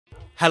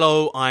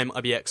Hello, I'm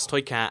IBX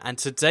Toycat, and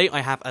today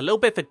I have a little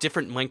bit of a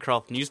different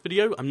Minecraft news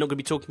video. I'm not going to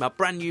be talking about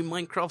brand new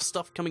Minecraft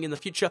stuff coming in the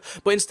future,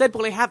 but instead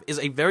what I have is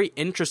a very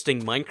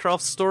interesting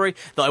Minecraft story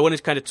that I wanted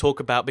to kind of talk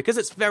about because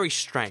it's very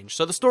strange.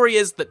 So the story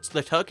is that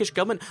the Turkish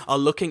government are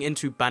looking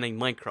into banning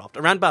Minecraft.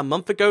 Around about a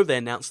month ago, they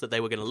announced that they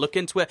were going to look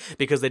into it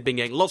because they'd been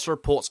getting lots of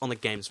reports on the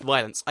game's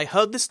violence. I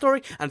heard this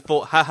story and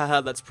thought,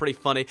 ha, that's pretty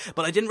funny,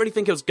 but I didn't really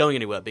think it was going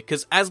anywhere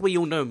because, as we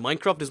all know,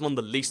 Minecraft is one of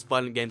the least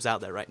violent games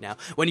out there right now.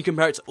 When you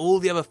compare it to all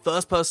the other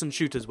first-person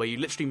shooters where you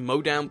literally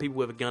mow down people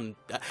with a gun,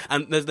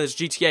 and there's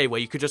GTA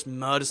where you could just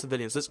murder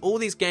civilians. There's all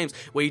these games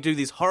where you do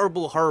these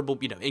horrible,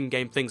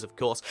 in-game things, of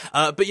course.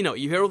 But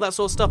you hear all that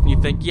sort of stuff and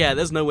you think, yeah,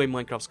 there's no way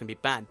Minecraft's gonna be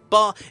banned.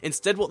 But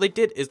instead, what they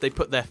did is they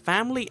put their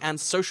Family and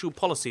Social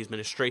Policies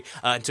Ministry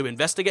to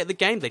investigate the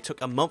game. They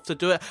took a month to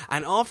do it,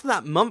 and after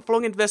that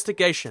month-long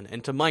investigation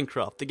into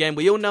Minecraft, the game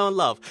we all know and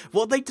love,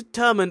 what they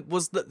determined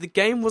was that the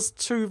game was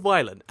too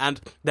violent,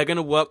 and they're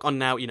gonna work on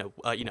now,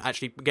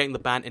 actually getting the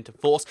ban into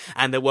force,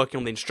 and they're working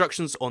on the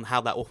instructions on how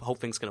that whole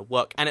thing's going to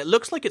work, and it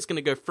looks like it's going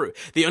to go through.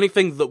 The only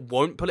thing that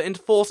won't put it into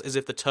force is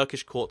if the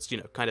Turkish courts,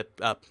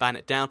 ban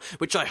it down,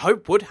 which I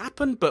hope would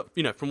happen, but,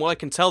 from what I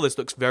can tell, this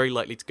looks very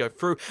likely to go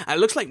through, and it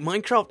looks like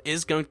Minecraft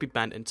is going to be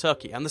banned in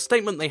Turkey, and the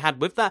statement they had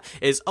with that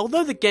is,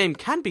 although the game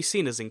can be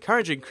seen as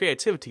encouraging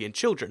creativity in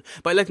children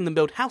by letting them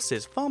build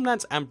houses,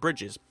 farmlands, and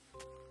bridges,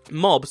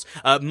 mobs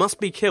must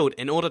be killed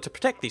in order to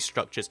protect these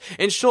structures.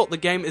 In short, the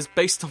game is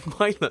based on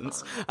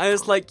violence. And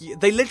it's like,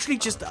 they literally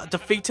just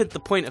defeated the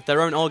point of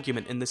their own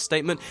argument in this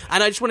statement,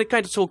 and I just want to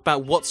kind of talk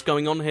about what's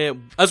going on here,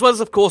 as well as,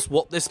 of course,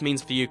 what this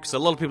means for you, because a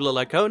lot of people are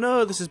like, oh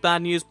no, this is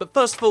bad news, but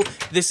first of all,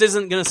 this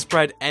isn't going to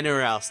spread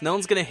anywhere else. No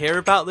one's going to hear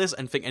about this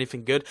and think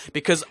anything good,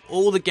 because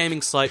all the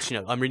gaming sites,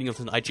 I'm reading off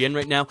an IGN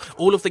right now,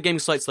 all of the gaming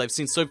sites that I've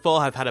seen so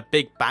far have had a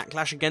big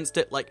backlash against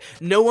it. Like,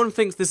 no one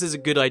thinks this is a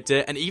good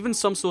idea, and even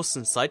some sources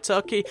inside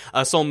Turkey,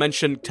 someone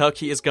mentioned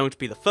Turkey is going to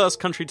be the first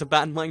country to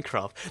ban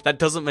Minecraft. That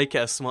doesn't make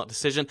it a smart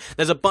decision.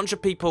 There's a bunch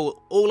of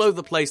people all over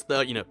the place that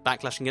are,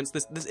 backlashing against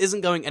this. This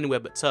isn't going anywhere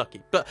but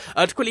Turkey. But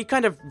to quickly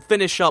kind of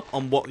finish up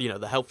on what,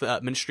 the Health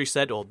Ministry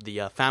said, or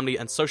the Family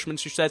and Social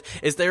Ministry said,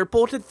 is they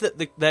reported that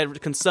they're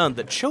concerned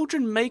that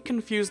children may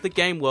confuse the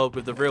game world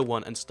with the real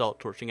one and start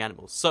torturing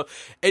animals. So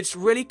it's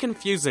really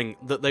confusing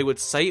that they would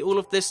say all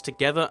of this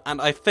together,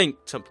 and I think,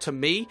 to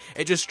me,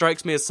 it just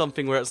strikes me as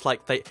something where it's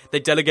like they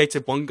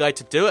delegated one guy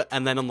to do it,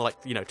 and then on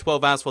the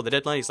 12 hours before the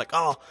deadline, he's like,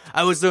 oh,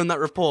 I was doing that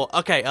report.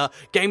 Okay,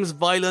 game's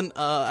violent.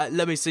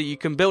 Let me see. You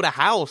can build a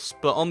house,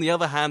 but on the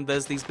other hand,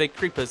 there's these big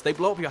creepers. They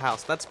blow up your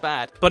house. That's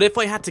bad. But if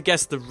I had to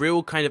guess the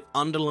real kind of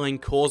underlying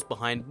cause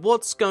behind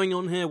what's going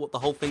on here, what the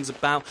whole thing's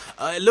about,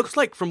 it looks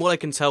like, from what I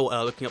can tell,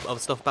 looking up other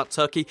stuff about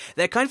Turkey,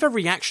 they're kind of a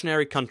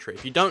reactionary country.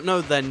 If you don't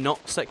know, they're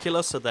not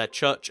secular, so their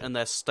church and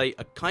their state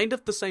are kind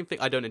of the same thing.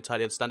 I don't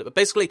entirely understand it, but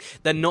basically,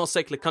 they're not a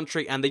secular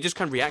country, and they just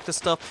kind of react to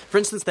stuff. For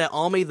instance, their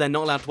army, they're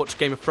not allowed to watch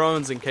Game of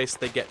Thrones in case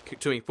they get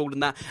too involved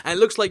in that, and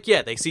it looks like,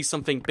 yeah, they see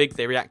something big,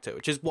 they react to it,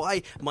 which is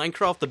why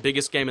Minecraft, the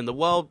biggest game in the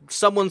world,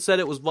 someone said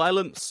it was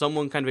violent,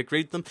 someone kind of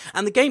agreed with them,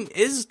 and the game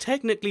is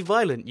technically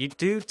violent. You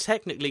do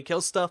technically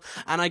kill stuff,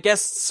 and I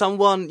guess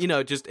someone,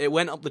 it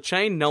went up the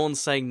chain, no one's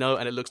saying no,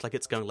 and it looks like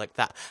it's going like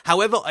that.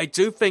 However, I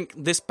do think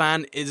this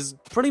ban is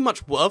pretty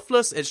much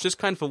worthless. It's just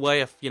kind of a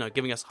way of,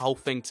 giving us a whole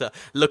thing to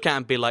look at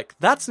and be like,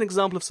 that's an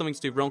example of something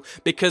to do wrong,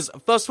 because,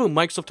 first of all,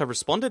 Microsoft have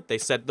responded. They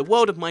said, the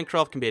world of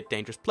Minecraft can be a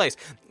dangerous place.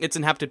 It's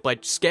inhabited by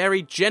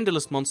scary,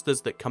 genderless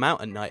monsters that come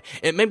out at night.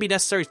 It may be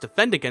necessary to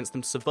defend against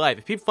them to survive.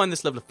 If people find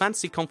this level of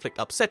fantasy conflict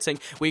upsetting,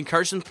 we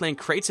encourage them to play in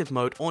creative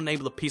mode or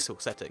enable a peaceful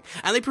setting.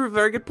 And they prove a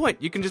very good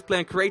point. You can just play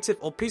in creative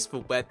or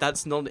peaceful, where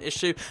that's not an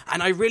issue.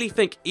 And I really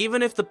think,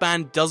 even if the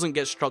ban doesn't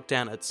get struck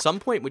down at some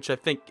point, which I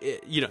think,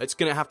 it's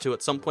going to have to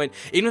at some point,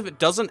 even if it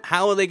doesn't,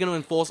 how are they going to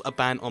enforce a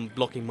ban on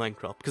blocking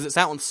Minecraft? Because it's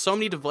out on so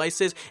many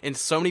devices, in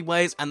so many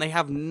ways, and they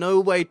have no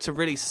way to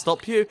really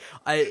stop you.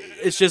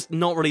 It's just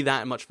not really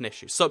that much of an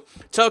issue. So,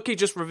 Turkey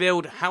just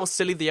revealed how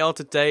silly they are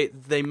today.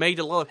 They made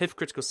a lot of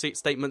hypocritical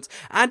statements,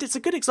 and it's a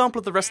good example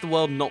of the rest of the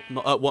world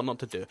what not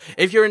to do.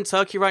 If you're in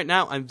Turkey right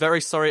now, I'm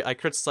very sorry I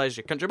criticized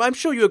your country, but I'm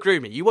sure you agree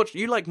with me.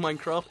 You like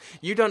Minecraft,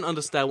 you don't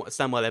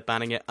understand why they're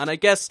banning it, and I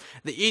guess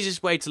the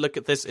easiest way to look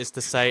at this is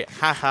to say,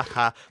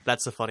 ha,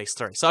 that's a funny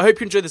story. So I hope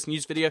you enjoyed this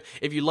news video.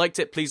 If you liked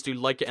it, please do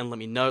like it and let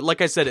me know.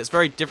 Like I said, it's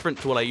very different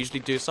to what I usually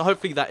do, so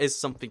hopefully that is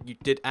something you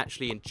did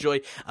actually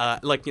enjoy.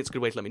 Liking it's a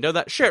good way to let me know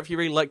that. Share if you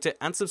really liked it,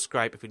 and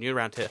subscribe if you're new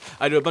around here.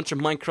 I do a bunch of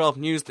Minecraft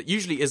news that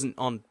usually isn't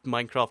on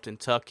Minecraft in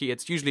Turkey.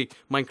 It's usually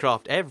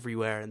Minecraft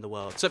everywhere in the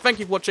world. So thank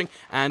you for watching,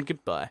 and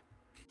goodbye.